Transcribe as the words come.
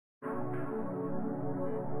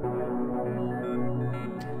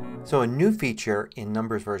So a new feature in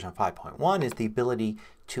Numbers version 5.1 is the ability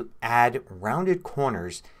to add rounded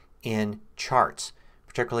corners in charts,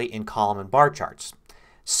 particularly in column and bar charts.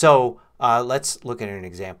 So let's look at an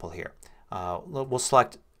example here. We'll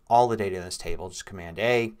select all the data in this table, just Command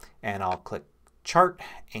A, and I'll click Chart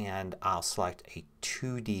and I'll select a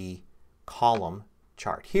 2D column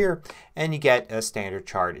chart here, and you get a standard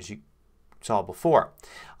chart as you saw before.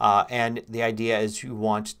 And the idea is you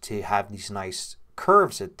want to have these nice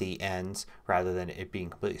curves at the ends rather than it being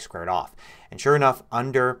completely squared off. And sure enough,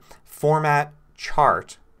 under Format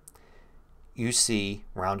Chart you see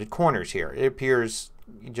rounded corners here. It appears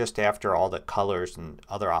just after all the colors and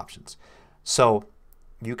other options. So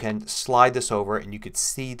you can slide this over and you could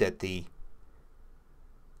see that the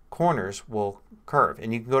corners will curve.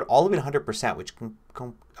 And you can go all the way to 100%, which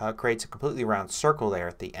creates a completely round circle there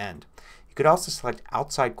at the end. You could also select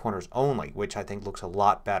outside corners only, which I think looks a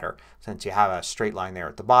lot better. Since you have a straight line there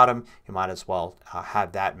at the bottom, you might as well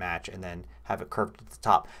have that match and then have it curved at the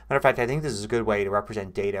top. Matter of fact, I think this is a good way to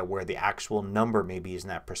represent data where the actual number maybe isn't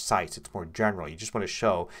that precise. It's more general. You just want to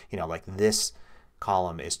show, like this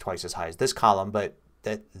column is twice as high as this column, but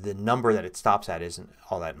that the number that it stops at isn't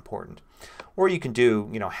all that important. Or you can do,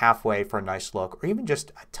 halfway for a nice look, or even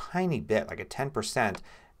just a tiny bit, like a 10%,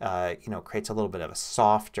 creates a little bit of a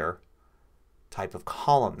softer type of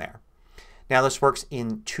column there. Now this works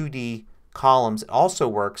in 2D columns. It also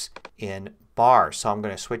works in bars. So I'm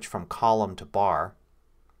going to switch from column to bar.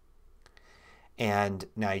 And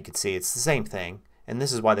now you can see it's the same thing. And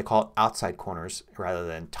this is why they call it outside corners rather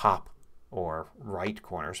than top or right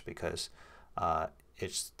corners, because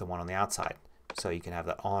it's the one on the outside. So you can have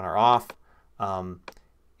that on or off.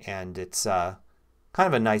 And it's kind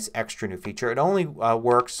of a nice extra new feature. It only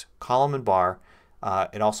works column and bar.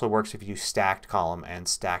 It also works if you use stacked column and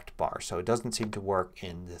stacked bar. So it doesn't seem to work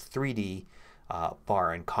in the 3D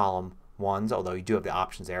bar and column ones, although you do have the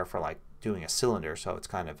options there for like doing a cylinder. So it's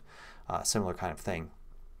kind of a similar kind of thing.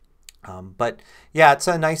 But yeah, it's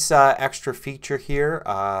a nice extra feature here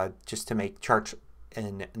just to make charts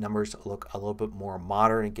and numbers look a little bit more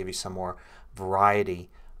modern and give you some more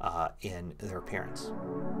variety in their appearance.